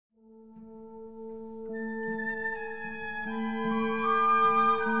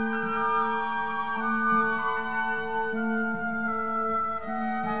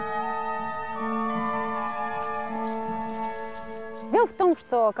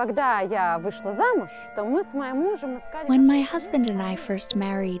When my husband and I first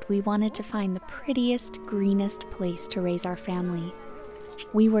married, we wanted to find the prettiest, greenest place to raise our family.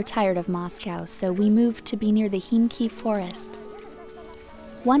 We were tired of Moscow, so we moved to be near the Khmiki forest.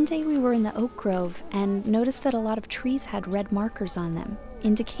 One day we were in the oak grove and noticed that a lot of trees had red markers on them,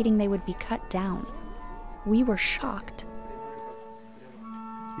 indicating they would be cut down. We were shocked.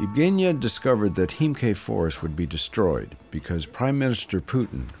 Evgenia discovered that Khmiki forest would be destroyed because Prime Minister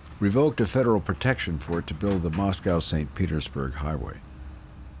Putin revoked a federal protection for it to build the Moscow-St. Petersburg highway.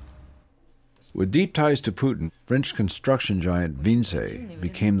 With deep ties to Putin, French construction giant Vinci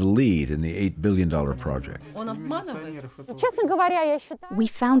became the lead in the $8 billion project. We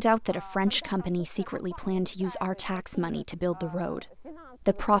found out that a French company secretly planned to use our tax money to build the road.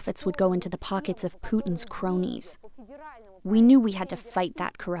 The profits would go into the pockets of Putin's cronies. We knew we had to fight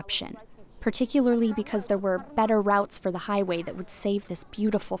that corruption, particularly because there were better routes for the highway that would save this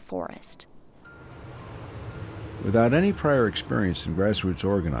beautiful forest. Without any prior experience in grassroots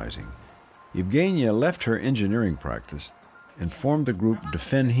organizing, Evgenia left her engineering practice and formed the group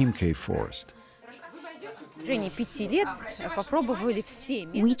Defend Khmiki Forest.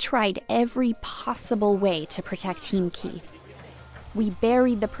 We tried every possible way to protect Khmiki. We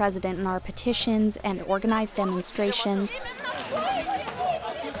buried the president in our petitions and organized demonstrations.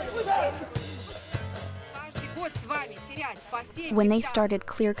 When they started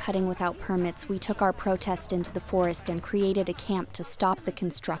clear-cutting without permits, we took our protest into the forest and created a camp to stop the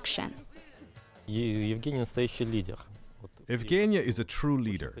construction. Evgenia is a true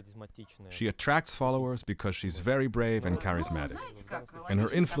leader. She attracts followers because she's very brave and charismatic, and her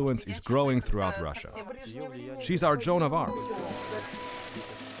influence is growing throughout Russia. She's our Joan of Arc.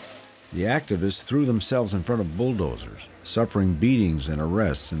 The activists threw themselves in front of bulldozers, suffering beatings and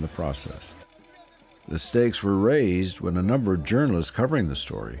arrests in the process. The stakes were raised when a number of journalists covering the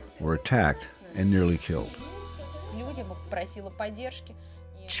story were attacked and nearly killed.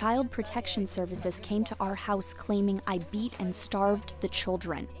 Child Protection Services came to our house claiming I beat and starved the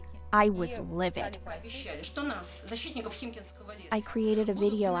children. I was livid. I created a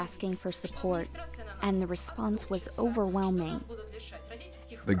video asking for support, and the response was overwhelming.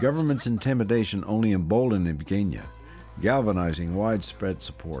 The government's intimidation only emboldened Evgenia, galvanizing widespread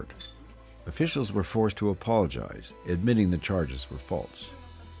support. Officials were forced to apologize, admitting the charges were false.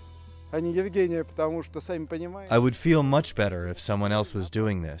 I would feel much better if someone else was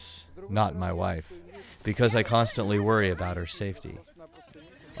doing this, not my wife, because I constantly worry about her safety.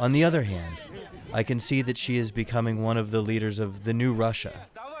 On the other hand, I can see that she is becoming one of the leaders of the new Russia,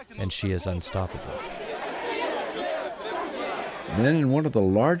 and she is unstoppable. Then, in one of the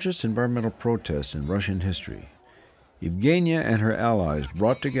largest environmental protests in Russian history, Evgenia and her allies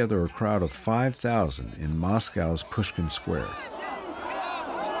brought together a crowd of 5,000 in Moscow's Pushkin Square.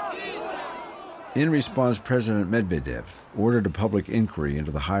 In response, President Medvedev ordered a public inquiry into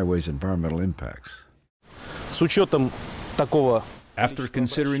the highway's environmental impacts. After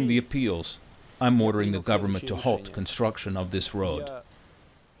considering the appeals, I'm ordering the government to halt construction of this road.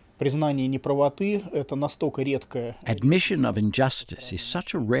 Admission of injustice is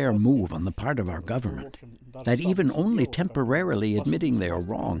such a rare move on the part of our government that even only temporarily admitting they are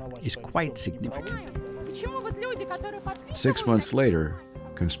wrong is quite significant. 6 months later,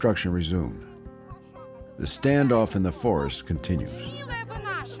 construction resumed. The standoff in the forest continues.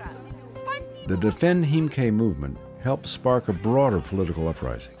 The Defend Khmiki movement helped spark a broader political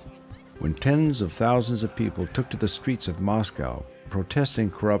uprising when tens of thousands of people took to the streets of Moscow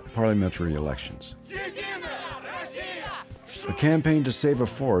protesting corrupt parliamentary elections. The campaign to save a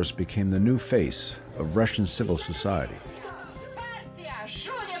forest became the new face of Russian civil society.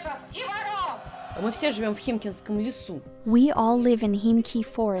 We all live in Khmiki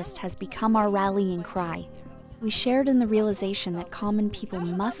Forest has become our rallying cry. We shared in the realization that common people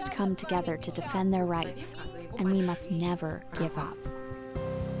must come together to defend their rights, and we must never give up.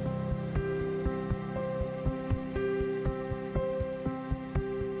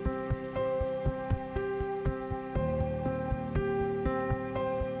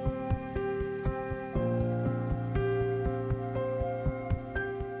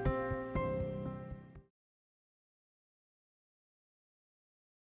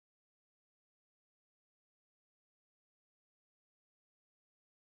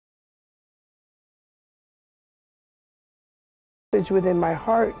 Within my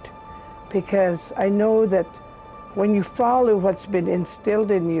heart, because I know that when you follow what's been instilled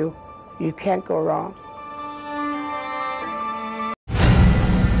in you, you can't go wrong.